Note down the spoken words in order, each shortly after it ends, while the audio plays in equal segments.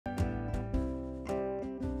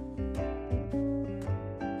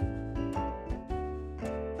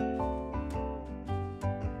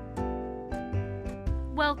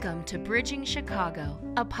Welcome to Bridging Chicago,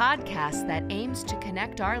 a podcast that aims to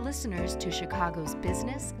connect our listeners to Chicago's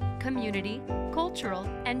business, community, cultural,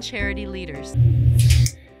 and charity leaders.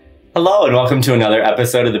 Hello, and welcome to another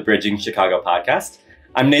episode of the Bridging Chicago podcast.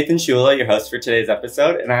 I'm Nathan Shula, your host for today's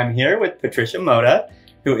episode, and I'm here with Patricia Mota,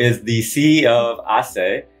 who is the CEO of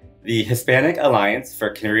HACE, the Hispanic Alliance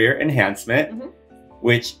for Career Enhancement,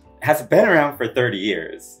 which has been around for 30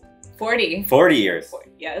 years. 40. 40 years.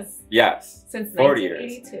 Yes. Yes. Since 40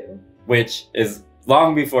 1982. years. Which is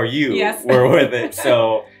long before you Yes. were with it.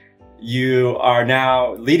 So you are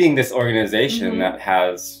now leading this organization that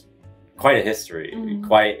has quite a history,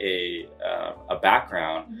 quite a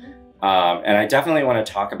background. And I definitely want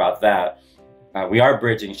to talk about that. We are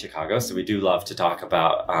Bridging Chicago, so we do love to talk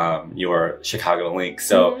about your Chicago link.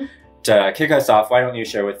 So to kick us off, why don't you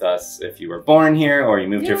share with us if you were born here or you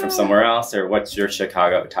moved here from somewhere else, or what's your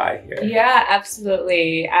Chicago tie here? Yeah,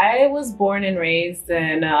 absolutely. I was born and raised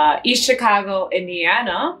in East Chicago,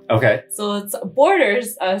 Indiana. Okay. So it's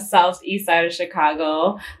borders southeast side of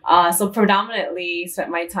Chicago. So predominantly spent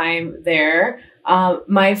my time there.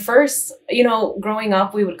 My first, growing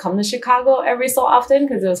up, we would come to Chicago every so often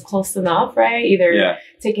because it was close enough, right? Either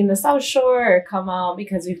taking the South Shore or come out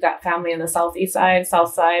because we've got family on the southeast side,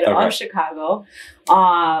 south side of Chicago.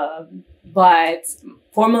 But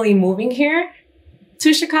formally moving here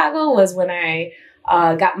to Chicago was when I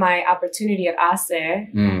got my opportunity at HACE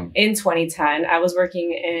in 2010. I was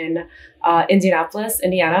working in Indianapolis,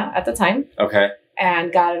 Indiana at the time. Okay.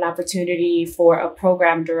 And got an opportunity for a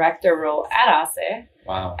program director role at HACE.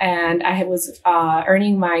 Wow. And I was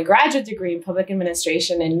earning my graduate degree in public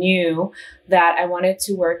administration and knew that I wanted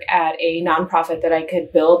to work at a nonprofit that I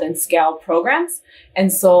could build and scale programs.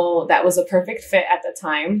 And so that was a perfect fit at the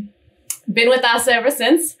time. Been with HACE ever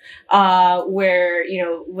since, where,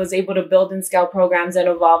 was able to build and scale programs and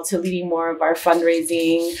evolve to leading more of our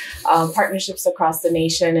fundraising partnerships across the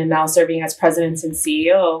nation, and now serving as president and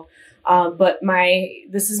CEO. But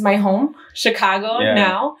this is my home, Chicago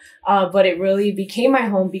now. But it really became my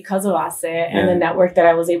home because of HACE and the network that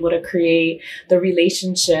I was able to create, the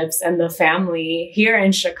relationships and the family here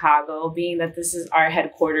in Chicago, being that this is our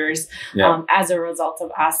headquarters. As a result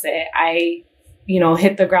of HACE, I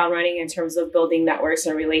hit the ground running in terms of building networks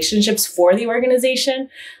and relationships for the organization.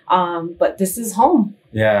 But this is home.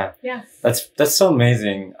 Yeah. That's so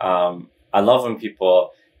amazing. I love when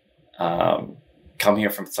people come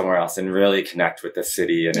here from somewhere else and really connect with the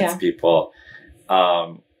city and its people.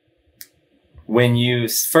 When you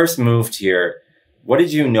first moved here, what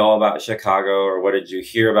did you know about Chicago, or what did you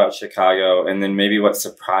hear about Chicago? And then maybe what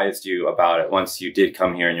surprised you about it once you did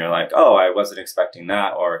come here and you're like, oh, I wasn't expecting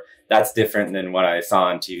that, or that's different than what I saw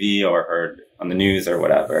on TV or heard on the news or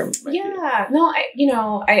whatever.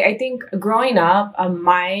 I think growing up,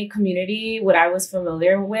 my community, what I was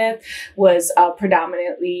familiar with was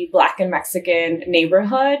predominantly Black and Mexican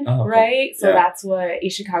neighborhood, right? So that's what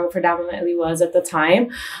East Chicago predominantly was at the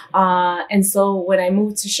time. And so when I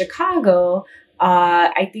moved to Chicago,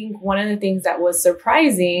 I think one of the things that was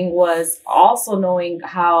surprising was also knowing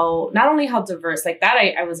not only how diverse, like that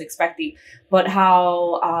I was expecting, but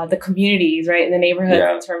how the communities, right, in the neighborhoods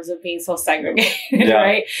in terms of being so segregated,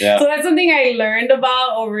 right? So that's something I learned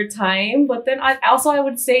about over time. But then I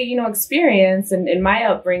would say, experience in my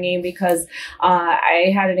upbringing, because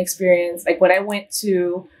I had an experience, like when I went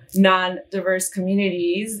to non-diverse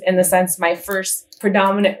communities, in the sense my first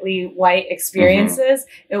predominantly white experiences,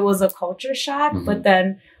 it was a culture shock, but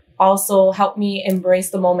then also helped me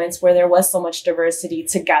embrace the moments where there was so much diversity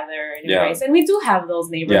together and embrace. And we do have those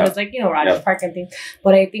neighborhoods like, Rogers Park and things,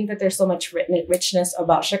 but I think that there's so much richness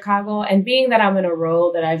about Chicago. And being that I'm in a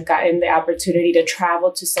role that I've gotten the opportunity to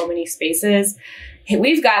travel to so many spaces,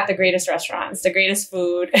 we've got the greatest restaurants, the greatest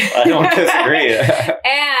food. I don't disagree.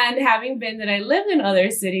 And having been that I lived in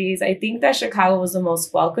other cities, I think that Chicago was the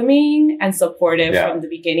most welcoming and supportive from the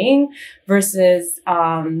beginning versus,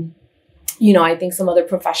 I think some other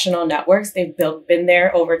professional networks, they've been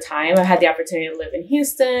there over time. I had the opportunity to live in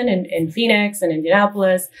Houston and in Phoenix and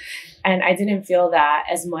Indianapolis, and I didn't feel that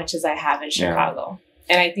as much as I have in Chicago.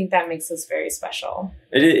 And I think that makes us very special.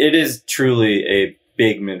 It is truly a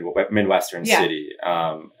big Midwestern city.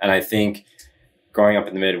 And I think growing up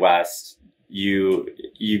in the Midwest, you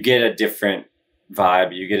get a different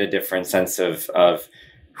vibe, you get a different sense of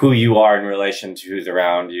who you are in relation to who's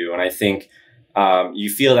around you. And I think you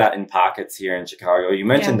feel that in pockets here in Chicago. You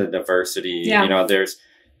mentioned the diversity.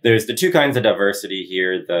 There's the two kinds of diversity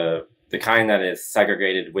here, the kind that is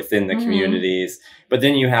segregated within the communities, but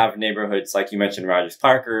then you have neighborhoods like you mentioned, Rogers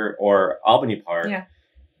Park or Albany Park,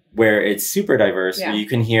 where it's super diverse. You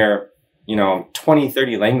can hear 20,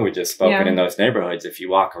 30 languages spoken in those neighborhoods if you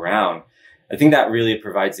walk around. I think that really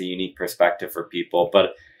provides a unique perspective for people.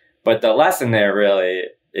 But the lesson there really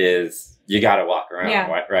is you got to walk around,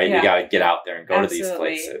 right? Yeah. You got to get out there and go to these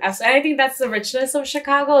places. Absolutely. I think that's the richness of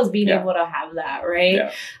Chicago, is being able to have that, right?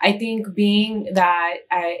 Yeah. I think being that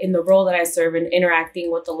in the role that I serve and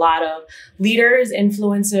interacting with a lot of leaders,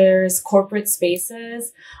 influencers, corporate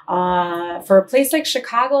spaces, for a place like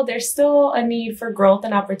Chicago, there's still a need for growth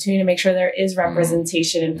and opportunity to make sure there is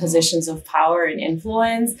representation in positions of power and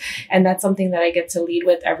influence. And that's something that I get to lead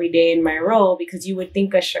with every day in my role, because you would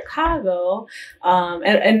think of Chicago,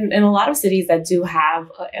 and a lot of cities that do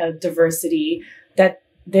have a diversity, that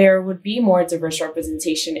there would be more diverse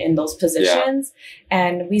representation in those positions.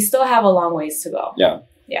 And we still have a long ways to go.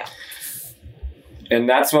 Yeah. And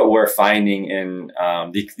that's what we're finding in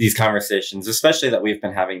these conversations, especially that we've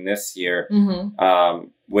been having this year,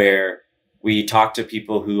 where we talk to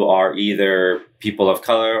people who are either people of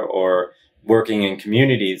color or working in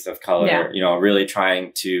communities of color, really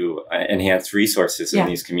trying to enhance resources in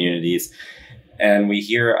these communities. And we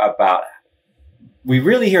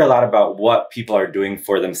really hear a lot about what people are doing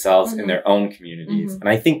for themselves in their own communities. And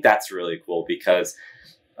I think that's really cool, because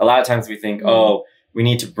a lot of times we think, oh, we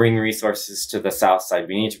need to bring resources to the South Side.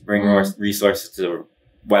 We need to bring resources to the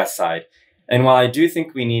West Side. And while I do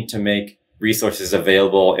think we need to make resources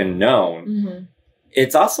available and known,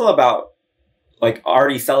 it's also about like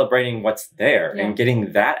already celebrating what's there and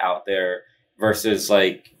getting that out there versus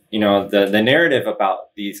like, the narrative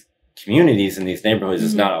about these communities in these neighborhoods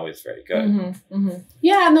is not always very good.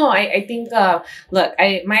 Yeah, no, I think, look,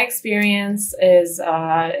 my experience is,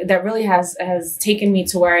 that really has taken me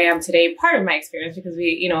to where I am today. Part of my experience, because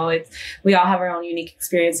we all have our own unique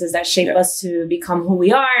experiences that shape us to become who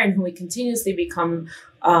we are and who we continuously become,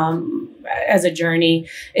 as a journey,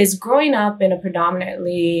 is growing up in a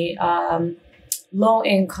predominantly, low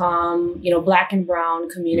income, Black and brown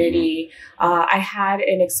community. I had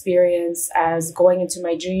an experience as going into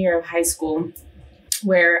my junior year of high school,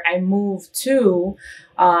 where I moved to,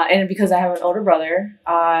 and because I have an older brother,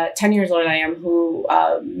 10 years older than I am, who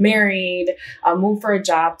married, moved for a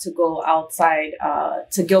job to go outside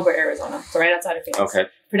to Gilbert, Arizona, so right outside of Phoenix. Okay.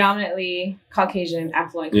 Predominantly Caucasian,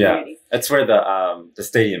 affluent community. That's where the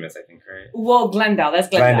stadium is, I think, right? Well, Glendale. That's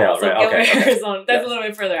Glendale. So right? Gilbert, Arizona. That's a little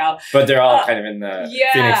bit further out. But they're all kind of in the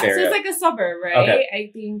Phoenix area. So it's like a suburb, right? Okay.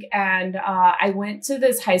 I think. And I went to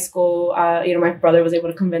this high school. My brother was able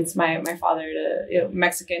to convince my father to,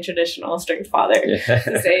 Mexican traditional strict father,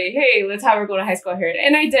 to say, hey, let's have her go to high school here.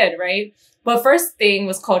 And I did, right? But first thing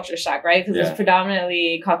was culture shock, right? Because it's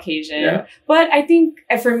predominantly Caucasian. Yeah. But I think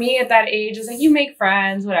for me at that age, it's like you make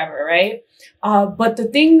friends, whatever, right? But the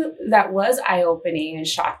thing that was eye-opening and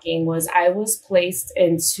shocking was I was placed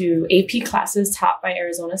into AP classes taught by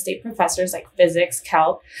Arizona State professors like physics,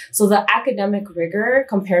 calc. So the academic rigor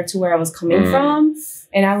compared to where I was coming from,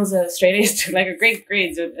 and I was a straight A student, like a great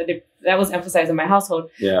grades, that was emphasized in my household.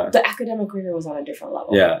 Yeah. The academic rigor was on a different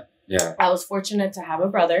level. Yeah. I was fortunate to have a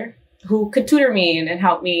brother who could tutor me and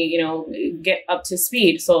help me, get up to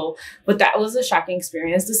speed. So, but that was a shocking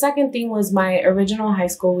experience. The second thing was my original high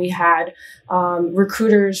school. We had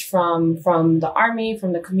recruiters from the Army,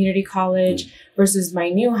 from the community college, versus my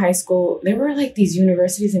new high school. They were like these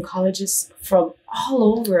universities and colleges from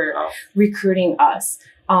all over recruiting us.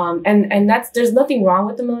 And there's nothing wrong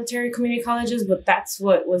with the military community colleges, but that's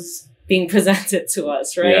what was being presented to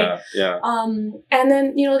us, right? Yeah. And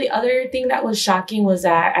then, the other thing that was shocking was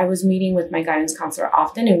that I was meeting with my guidance counselor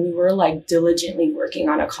often, and we were like diligently working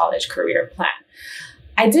on a college career plan.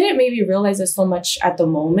 I didn't maybe realize this so much at the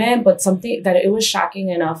moment, but something that it was shocking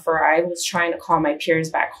enough where I was trying to call my peers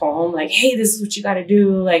back home, like, hey, this is what you got to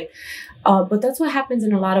do. Like, but that's what happens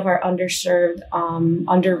in a lot of our underserved,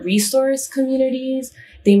 under-resourced communities.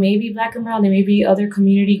 They may be Black and brown, they may be other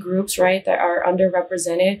community groups, right, that are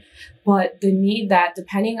underrepresented. But the need that,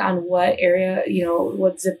 depending on what area,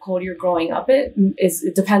 what zip code you're growing up in,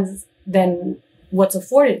 it depends then what's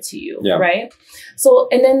afforded to you, right? So,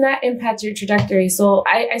 and then that impacts your trajectory. So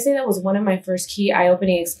I say that was one of my first key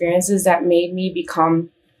eye-opening experiences that made me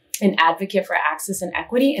become an advocate for access and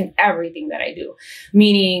equity in everything that I do.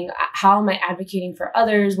 Meaning, how am I advocating for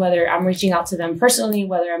others, whether I'm reaching out to them personally,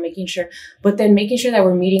 whether I'm making sure that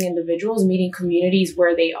we're meeting individuals, meeting communities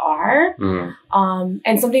where they are.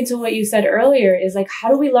 And something to what you said earlier is like, how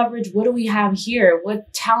do we leverage what do we have here?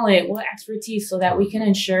 What talent, what expertise, so that we can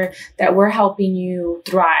ensure that we're helping you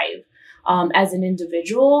thrive as an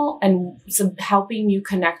individual, and helping you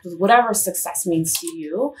connect with whatever success means to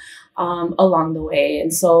you along the way.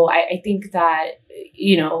 And so I think that,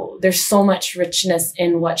 you know, there's so much richness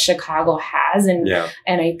in what Chicago has. And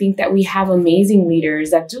I think that we have amazing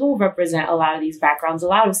leaders that do represent a lot of these backgrounds, a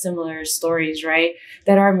lot of similar stories, right,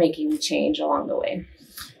 that are making change along the way.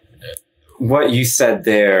 What you said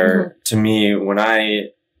there to me, when I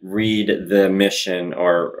read the mission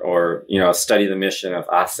or you know, study the mission of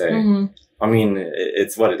HACE, I mean,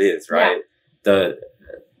 it's what it is, right? The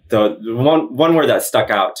one word that stuck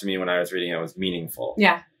out to me when I was reading it was meaningful.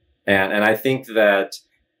 And I think that,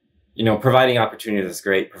 you know, providing opportunities is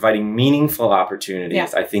great. Providing meaningful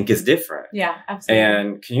opportunities, I think, is different. Absolutely.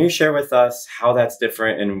 And can you share with us how that's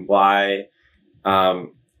different and why,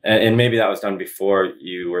 and maybe that was done before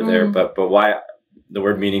you were there, but why the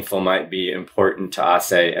word meaningful might be important to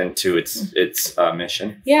HACE and to its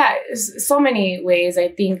mission? Yeah, so many ways. I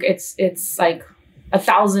think it's like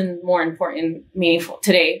 1,000 more important, meaningful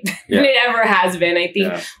today than it ever has been. I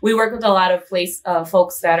think we work with a lot of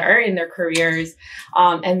folks that are in their careers,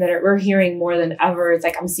 and that we're hearing more than ever. It's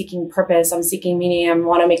like, I'm seeking purpose, I'm seeking meaning, I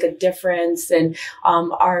want to make a difference. And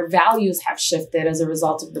our values have shifted as a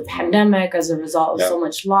result of the pandemic, as a result of so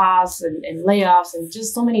much loss and layoffs and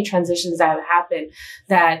just so many transitions that have happened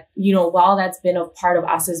that, you know, while that's been a part of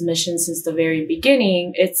HACE's mission since the very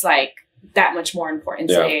beginning, it's like that much more important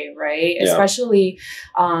today, right? Especially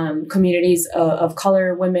communities of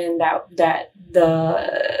color, women that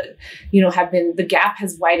the, you know, the gap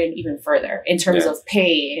has widened even further in terms of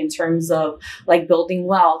pay, in terms of like building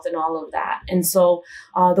wealth and all of that. And so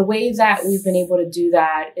the way that we've been able to do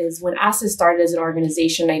that is when HACE started as an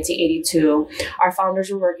organization in 1982, our founders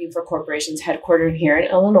were working for corporations headquartered here in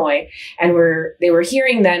Illinois. And they were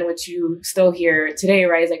hearing then what you still hear today,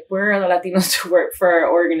 right? It's like, where are the Latinos to work for our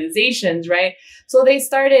organizations, right? So they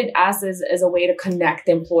started HACE as a way to connect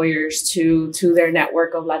employers to their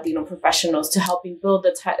network of Latino professionals, to helping build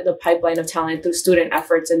the pipeline of talent through student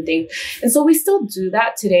efforts and things. And so we still do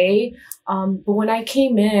that today. But when I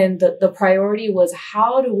came in, the priority was,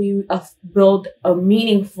 how do we build a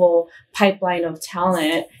meaningful pipeline of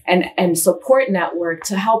talent and support network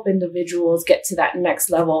to help individuals get to that next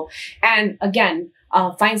level? And again,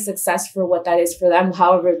 find success for what that is for them,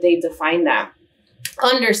 however they define that.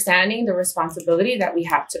 Understanding the responsibility that we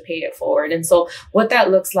have to pay it forward. And so what that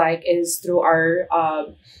looks like is through our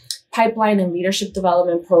pipeline and leadership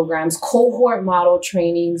development programs, cohort model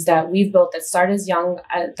trainings that we've built that start as young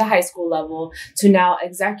at the high school level to now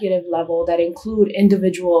executive level, that include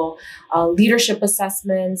individual leadership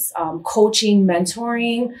assessments, coaching,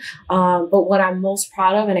 mentoring. But what I'm most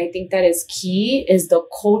proud of, and I think that is key, is the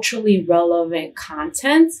culturally relevant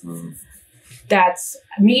content that's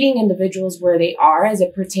meeting individuals where they are as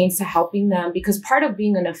it pertains to helping them. Because part of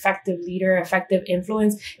being an effective leader, effective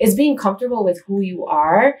influence, is being comfortable with who you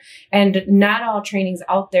are. And not all trainings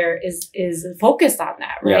out there is focused on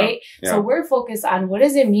that, right? So we're focused on, what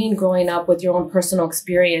does it mean growing up with your own personal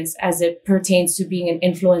experience as it pertains to being an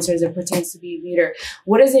influencer, as it pertains to being a leader?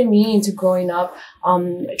 What does it mean to growing up,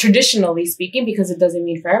 traditionally speaking, because it doesn't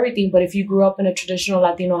mean for everything, but if you grew up in a traditional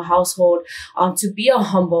Latino household, to be a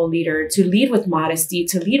humble leader, to lead with modesty,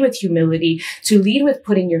 to lead with humility, to lead with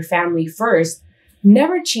putting your family first,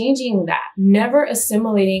 never changing that, never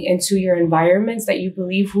assimilating into your environments that you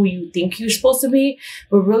believe who you think you're supposed to be,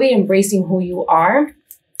 but really embracing who you are,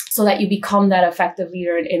 so that you become that effective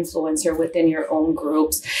leader and influencer within your own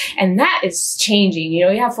groups. And that is changing. You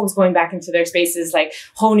know, you have folks going back into their spaces, like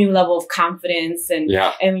whole new level of confidence and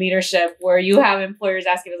leadership, where you have employers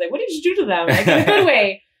asking us, like, what did you do to them? Like, in a good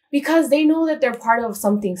way. Because they know that they're part of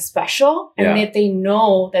something special, and that they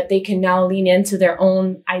know that they can now lean into their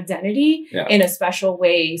own identity in a special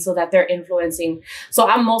way, so that they're influencing. So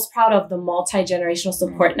I'm most proud of the multi-generational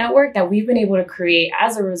support network that we've been able to create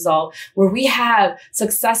as a result, where we have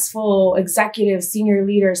successful executives, senior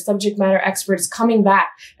leaders, subject matter experts coming back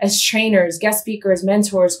as trainers, guest speakers,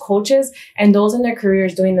 mentors, coaches, and those in their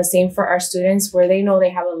careers doing the same for our students, where they know they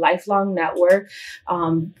have a lifelong network,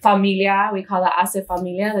 familia, we call it HACE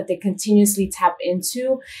Familia, that they continuously tap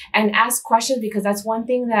into and ask questions. Because that's one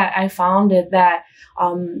thing that I found that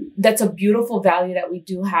that's a beautiful value that we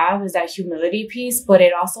do have, is that humility piece, but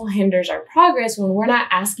it also hinders our progress when we're not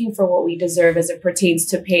asking for what we deserve as it pertains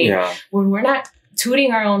to pay, when we're not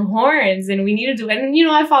tooting our own horns, and we need to do it. And, you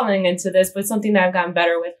know, I've fallen into this, but something that I've gotten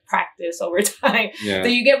better with practice over time. So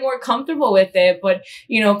you get more comfortable with it. But,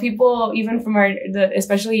 you know, people, even from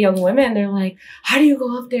especially young women, they're like, how do you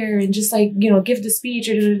go up there and just like, you know, give the speech?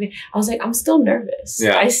 I was like, I'm still nervous.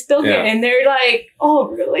 I still get, and they're like, oh,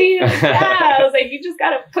 really? Like, I was like, you just got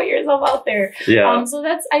to put yourself out there. So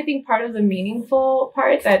that's, I think, part of the meaningful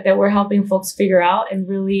part that we're helping folks figure out and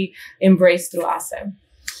really embrace through HACE.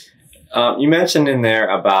 You mentioned in there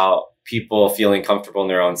about people feeling comfortable in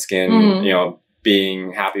their own skin, you know,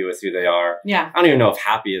 being happy with who they are. Yeah. I don't even know if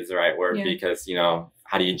happy is the right word because, you know,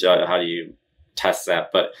 how do you judge, how do you test that?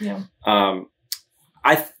 But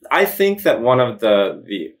I think that one of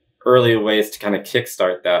the early ways to kind of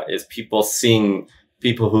kickstart that is people seeing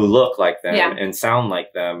people who look like them and sound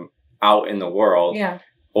like them out in the world,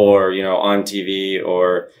 or, you know, on TV,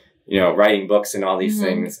 or, you know, writing books and all these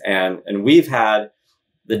things. And we've had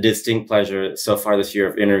the distinct pleasure so far this year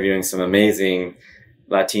of interviewing some amazing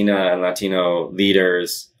Latina and Latino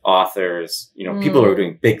leaders, authors, you know, people who are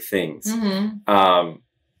doing big things.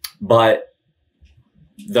 But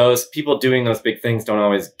those people doing those big things don't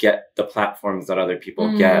always get the platforms that other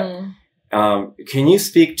people get. Can you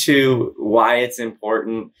speak to why it's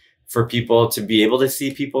important for people to be able to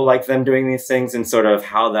see people like them doing these things, and sort of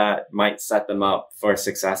how that might set them up for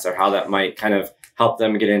success, or how that might kind of help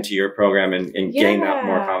them get into your program and gain that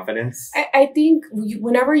more confidence? I think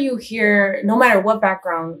whenever you hear, no matter what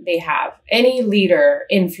background they have, any leader,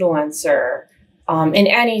 influencer, in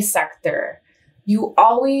any sector,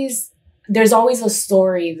 there's always a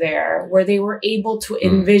story there where they were able to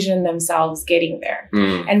envision themselves getting there.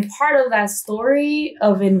 And part of that story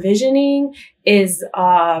of envisioning is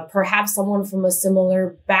perhaps someone from a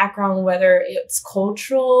similar background, whether it's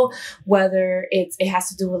cultural, whether it has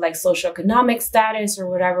to do with like socioeconomic status or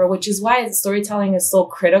whatever, which is why storytelling is so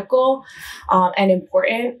critical and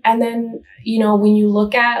important. And then, you know, when you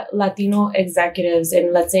look at Latino executives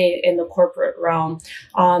in, let's say, in the corporate realm,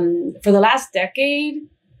 for the last decade,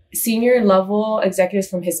 senior level executives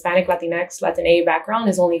from Hispanic, Latinx, Latina background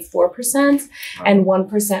is only 4% and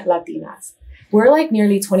 1% Latinas. We're like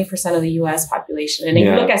nearly 20% of the US population. And if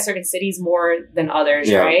you look at certain cities more than others,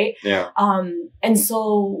 right? And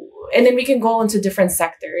so, and then we can go into different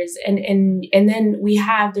sectors. And then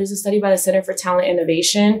there's a study by the Center for Talent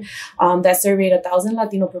Innovation that surveyed 1,000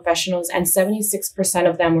 Latino professionals, and 76%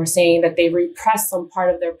 of them were saying that they repressed some part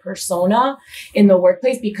of their persona in the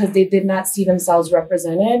workplace because they did not see themselves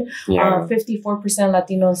represented. 54%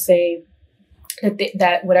 Latinos say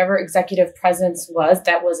that whatever executive presence was,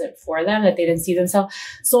 that wasn't for them, that they didn't see themselves.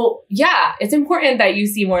 So yeah, it's important that you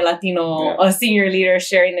see more Latino senior leaders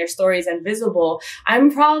sharing their stories and visible. I'm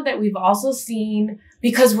proud that we've also seen,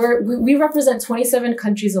 because we represent 27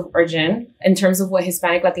 countries of origin in terms of what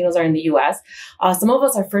Hispanic Latinos are in the US. Some of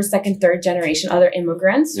us are first, second, third generation other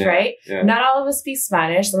immigrants, right? Not all of us speak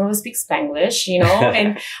Spanish. Some of us speak Spanglish, you know?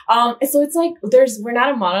 and so it's like, we're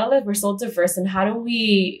not a monolith. We're so diverse. And how do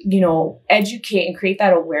we, you know, educate and create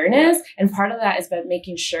that awareness? And part of that is by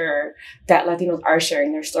making sure that Latinos are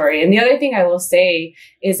sharing their story. And the other thing I will say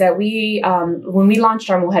is that when we launched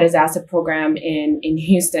our Mujeres Asset program in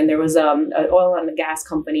Houston, there was an oil and gas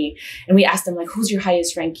company, and we asked them, like, who's your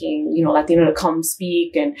highest ranking, you know, Latino to come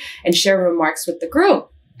speak and share remarks with the group.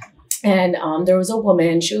 And there was a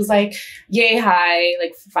woman, she was like yay high,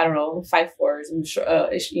 like, I don't know, 5'4", I'm sure,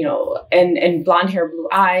 you know, and blonde hair, blue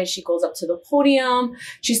eyes. She goes up to the podium.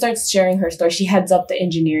 She starts sharing her story. She heads up the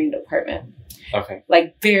engineering department. Okay.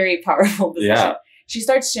 Like, very powerful position. She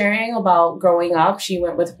starts sharing about growing up. She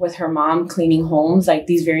went with her mom cleaning homes, like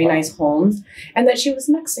these very nice homes, and that she was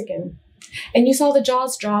Mexican. And you saw the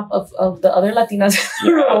jaws drop of the other Latinas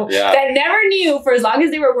that never knew, for as long as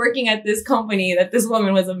they were working at this company, that this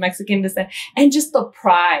woman was of Mexican descent. And just the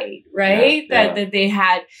pride, right? That they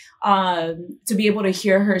had to be able to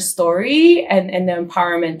hear her story, and the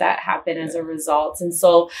empowerment that happened as a result. And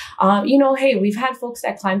so, you know, hey, we've had folks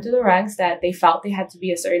that climbed through the ranks that they felt they had to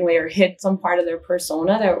be a certain way or hit some part of their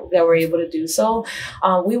persona that were able to do so.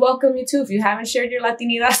 We welcome you too. If you haven't shared your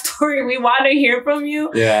Latinidad story, we want to hear from you.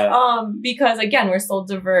 Because again, we're so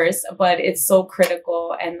diverse, but it's so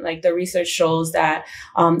critical. And like the research shows that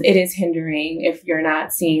it is hindering if you're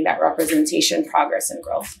not seeing that representation, progress, and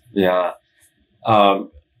growth.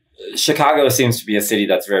 Chicago seems to be a city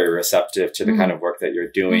that's very receptive to the kind of work that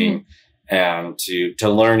you're doing, and to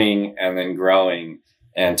learning and then growing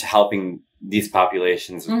and to helping these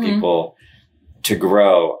populations of people to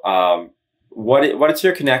grow. What is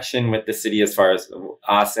your connection with the city as far as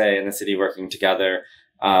HACE and the city working together?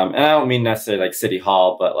 And I don't mean necessarily like City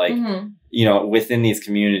Hall, but like, you know, within these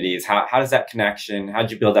communities, how does that connection, how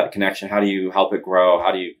did you build that connection? How do you help it grow?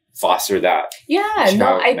 How do you foster that?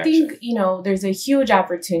 I think, you know, there's a huge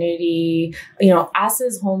opportunity. You know, HACE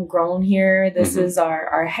is homegrown here. This is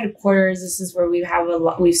our headquarters. This is where we've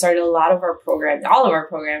started a lot of our programs, all of our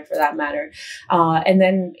programs for that matter. And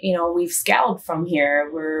then, you know, we've scaled from here,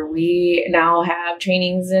 where we now have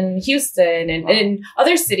trainings in Houston and in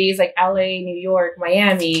other cities like LA, New York,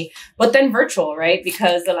 Miami, but then virtual, right?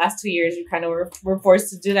 Because the last 2 years we kind of were forced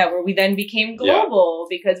to do that, where we then became global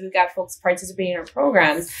because we've got folks participating in our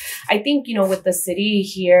programs. I think, you know, with the city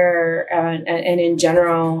here and in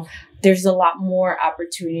general, there's a lot more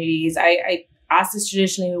opportunities. HACE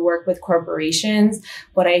traditionally we work with corporations,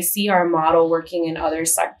 but I see our model working in other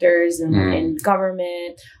sectors in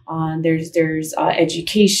government. There's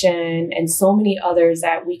education and so many others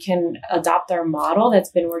that we can adopt our model that's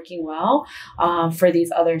been working well for these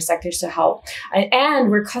other sectors to help. And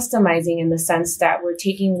we're customizing in the sense that we're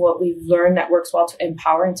taking what we've learned that works well to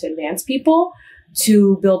empower and to advance people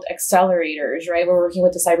to build accelerators, right? We're working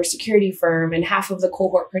with a cybersecurity firm, and half of the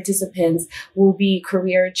cohort participants will be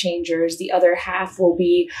career changers. The other half will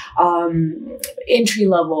be entry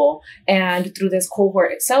level. And through this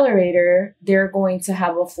cohort accelerator, they're going to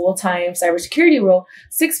have a full-time cybersecurity role,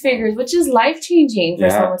 6 figures, which is life-changing for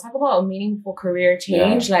someone. Talk about a meaningful career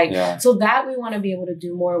change. So that we want to be able to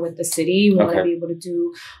do more with the city. We want to be able to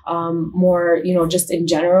do more, you know, just in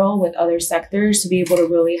general with other sectors to be able to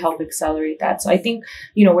really help accelerate that. So I think,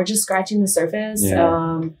 you know, we're just scratching the surface,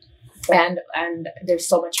 and there's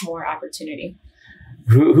so much more opportunity.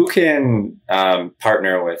 Who can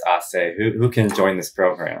partner with HACE? Who can join this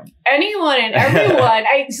program? Anyone and everyone.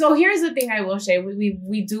 So here's the thing I will say.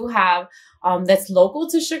 We do have that's local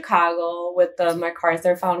to Chicago with the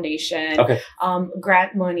MacArthur Foundation,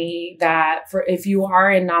 grant money that for if you are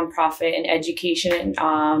in nonprofit and education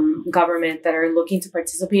and government that are looking to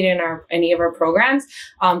participate in any of our programs,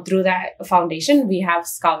 through that foundation, we have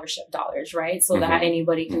scholarship dollars, right? So that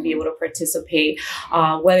anybody can be able to participate,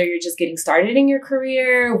 whether you're just getting started in your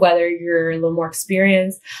career, whether you're a little more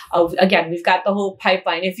experienced. Again, we've got the whole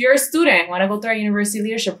pipeline. If you're a student, want to go through our university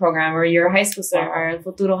leadership program, or you're a high school student, or a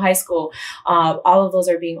Futuro High School, all of those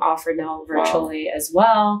are being offered now virtually as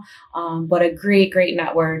well. But a great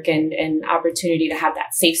network and opportunity to have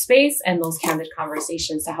that safe space and those candid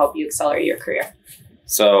conversations to help you accelerate your career.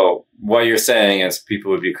 So what you're saying is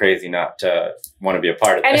people would be crazy not to want to be a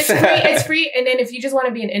part of this. And it's free. And then if you just want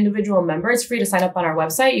to be an individual member, it's free to sign up on our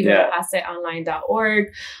website. You go to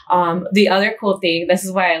haceonline.org. The other cool thing, this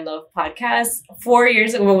is why I love podcasts. 4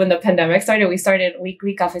 years ago, when the pandemic started, we started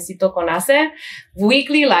weekly Cafecito con HACE,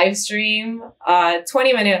 weekly live stream,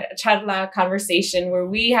 20-minute charla conversation where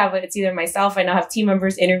we have, it's either myself, I now have team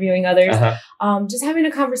members interviewing others, just having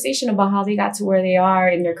a conversation about how they got to where they are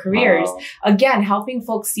in their careers. Again, helping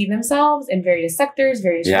folks see themselves in various sectors,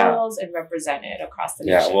 various roles, and represented across the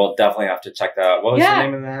nation. Yeah, we'll definitely have to check that out. What was the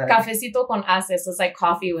name of that? Cafecito con HACE. So it's like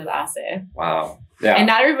coffee with HACE. Wow. Yeah. And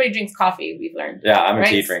not everybody drinks coffee, we've learned. Yeah, I'm a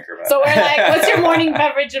tea drinker. But. So we're like, what's your morning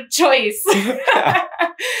beverage of choice?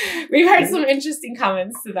 We've heard some interesting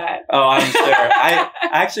comments to that. Oh, I'm sure. I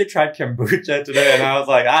actually tried kombucha today, and I was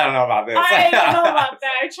like, I don't know about this. I don't know about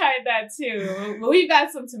that. I tried that too. But we've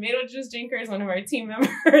got some tomato juice drinkers, one of our team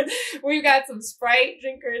members. We've got some Sprite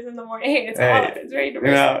drinkers in the morning. Hey, it's very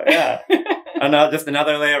diverse. You know, just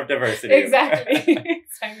another layer of diversity. Exactly.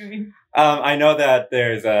 I know that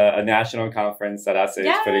there's a national conference that HACE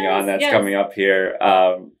is putting on that's coming up here.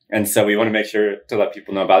 And so we want to make sure to let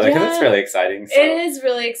people know about it because it's really exciting. So. It is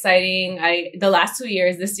really exciting. The last 2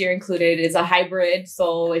 years, this year included, is a hybrid.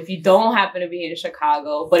 So if you don't happen to be in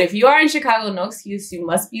Chicago, but if you are in Chicago, no excuse, you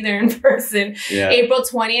must be there in person. April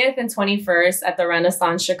 20th and 21st at the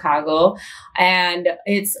Renaissance Chicago. And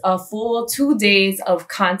it's a full 2 days of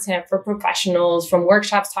content for professionals, from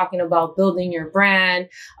workshops talking about building your brand,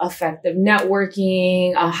 effective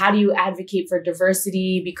networking, how do you advocate for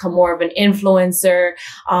diversity, become more of an influencer,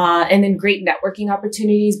 and then great networking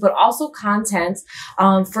opportunities, but also content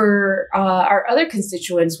for our other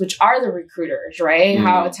constituents, which are the recruiters, right?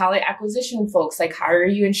 How talent acquisition folks, like how are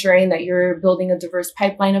you ensuring that you're building a diverse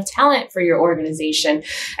pipeline of talent for your organization?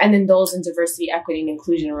 And then those in diversity, equity, and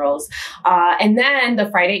inclusion roles. And then the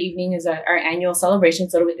Friday evening is our annual celebration.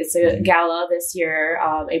 So it's a gala this year,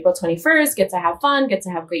 April 21st, get to have fun, get to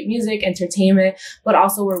have great music, entertainment, but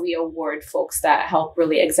also where we award folks that help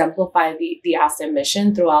really exemplify the HACE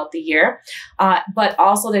mission throughout the year. But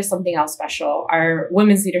also there's something else special. Our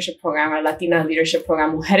women's leadership program, our Latina leadership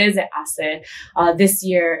program, Mujeres de HACE, this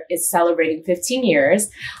year is celebrating 15 years.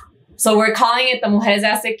 So we're calling it the Mujeres de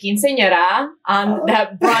HACE Quinceañera,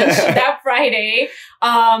 that brunch that Friday.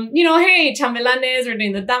 You know, hey, chambelanes, we're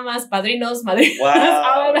doing the damas, padrinos, madrinas,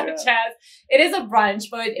 all of that jazz. It is a brunch,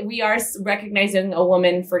 but we are recognizing a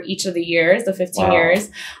woman for each of the years, the 15 years.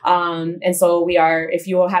 And so we are, if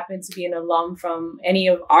you happen to be an alum from any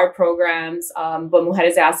of our programs, but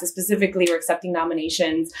Mujeres de HACE specifically, we're accepting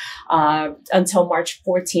nominations until March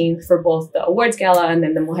 14th for both the awards gala and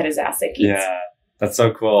then the Mujeres de HACE Quince. Yeah. That's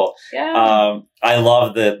so cool. Yeah. I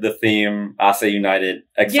love the theme, HACE United,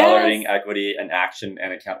 accelerating equity and action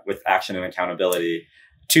with action and accountability.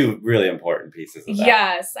 Two really important pieces of that.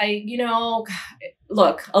 Yes.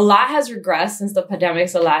 Look, a lot has regressed since the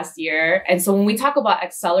pandemics of last year. And so when we talk about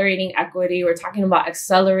accelerating equity, we're talking about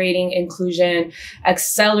accelerating inclusion,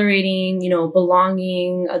 accelerating,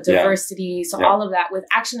 belonging, diversity. So all of that with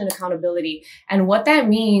action and accountability. And what that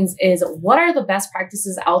means is, what are the best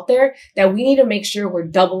practices out there that we need to make sure we're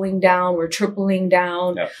doubling down, we're tripling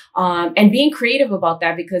down, and being creative about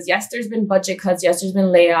that? Because yes, there's been budget cuts, yes, there's been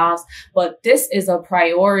layoffs, but this is a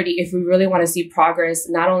priority if we really want to see progress,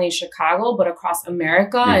 not only in Chicago, but across America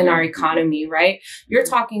and our economy, right? You're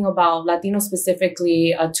talking about Latino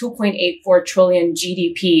specifically, a 2.84 trillion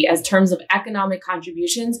GDP as terms of economic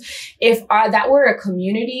contributions. If that were a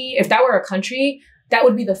community, if that were a country, that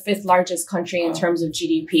would be the 5th largest country in terms of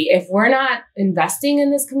GDP. If we're not investing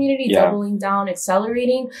in this community, doubling down,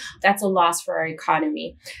 accelerating, that's a loss for our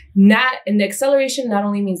economy. And the acceleration not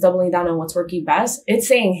only means doubling down on what's working best, it's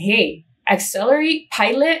saying, hey, accelerate,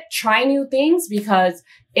 pilot, try new things, because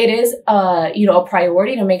it is a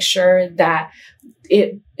priority to make sure that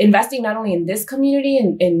investing not only in this community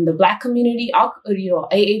and in the Black community,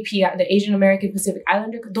 AAP, the Asian American Pacific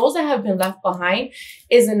Islander, those that have been left behind,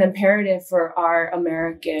 is an imperative for our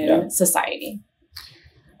American society.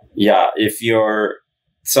 Yeah, if you're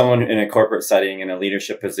someone in a corporate setting in a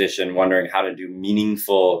leadership position wondering how to do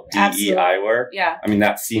meaningful DEI work, I mean,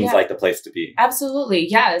 that seems like the place to be. Absolutely.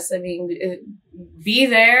 Yes. I mean, be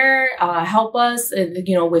there, help us,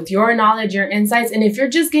 with your knowledge, your insights. And if you're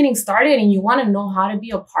just getting started and you want to know how to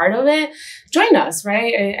be a part of it, join us,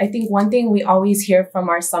 right? I think one thing we always hear from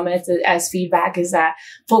our summits as feedback is that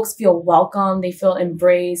folks feel welcome, they feel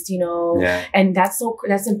embraced, and that's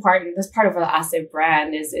important. That's part of our HACE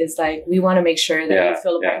brand is like, we want to make sure that you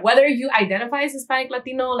feel whether you identify as Hispanic,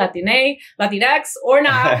 Latino, Latina, Latinx or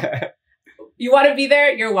not, you want to be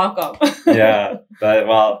there, you're welcome.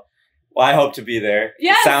 Well, I hope to be there.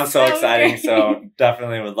 Yes, it sounds so exciting. Great. So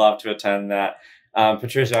definitely would love to attend that.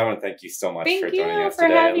 Patricia, I want to thank you so much for joining us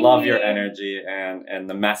today. I love your energy, and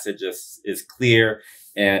the message is clear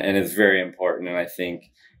and is very important. And I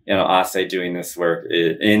think, HACE doing this work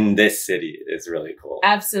in this city is really cool.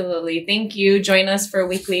 Absolutely. Thank you. Join us for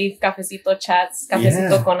weekly Cafecito chats,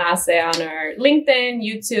 Cafecito con HACE on our LinkedIn,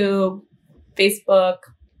 YouTube, Facebook.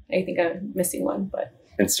 I think I'm missing one, but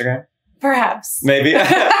Instagram? Perhaps. Maybe.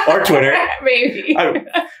 Or Twitter. Maybe.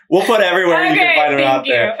 We'll put everywhere you can find them out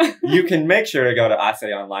there. You can make sure to go to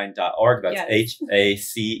haceonline.org. That's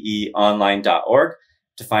HACE online.org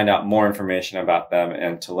to find out more information about them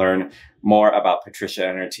and to learn more about Patricia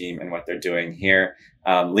and her team and what they're doing here.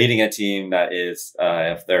 Leading a team that is,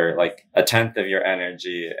 if they're like a 10th of your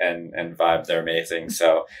energy and vibe, they're amazing.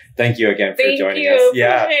 So thank you again for joining us.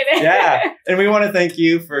 Yeah. And we want to thank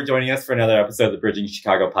you for joining us for another episode of the Bridging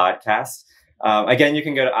Chicago podcast. Again, you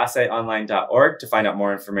can go to haceonline.org to find out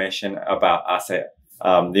more information about HACE,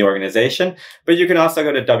 the organization, but you can also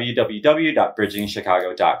go to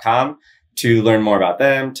www.bridgingchicago.com to learn more about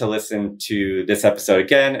them, to listen to this episode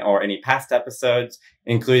again or any past episodes,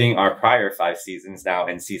 including our prior 5 seasons now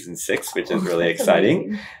in season 6, which is really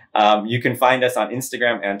exciting. You can find us on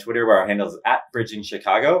Instagram and Twitter, where our handle is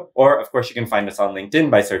 @BridgingChicago. Or, of course, you can find us on LinkedIn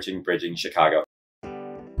by searching Bridging Chicago.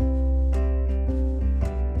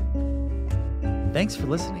 Thanks for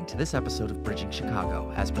listening to this episode of Bridging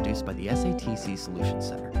Chicago, as produced by the SATC Solutions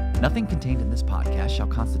Center. Nothing contained in this podcast shall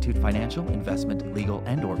constitute financial, investment, legal,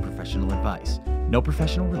 and/or professional advice. No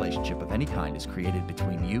professional relationship of any kind is created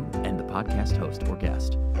between you and the podcast host or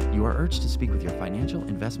guest. You are urged to speak with your financial,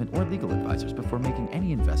 investment, or legal advisors before making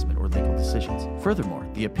any investment or legal decisions. Furthermore,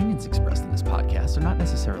 the opinions expressed in this podcast are not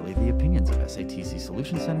necessarily the opinions of SATC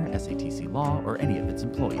Solutions Center, SATC Law, or any of its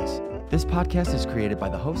employees. This podcast is created by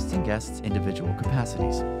the hosts and guests' individual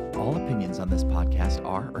capacities. All opinions on this podcast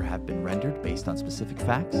are or have been rendered based on specific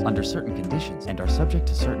facts, under certain conditions, and are subject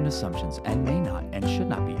to certain assumptions and may not and should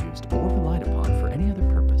not be used or relied upon for any other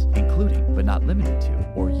purpose, including, but not limited to,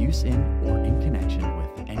 or use in or in connection with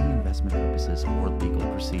any investment purposes or legal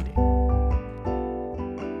proceeding.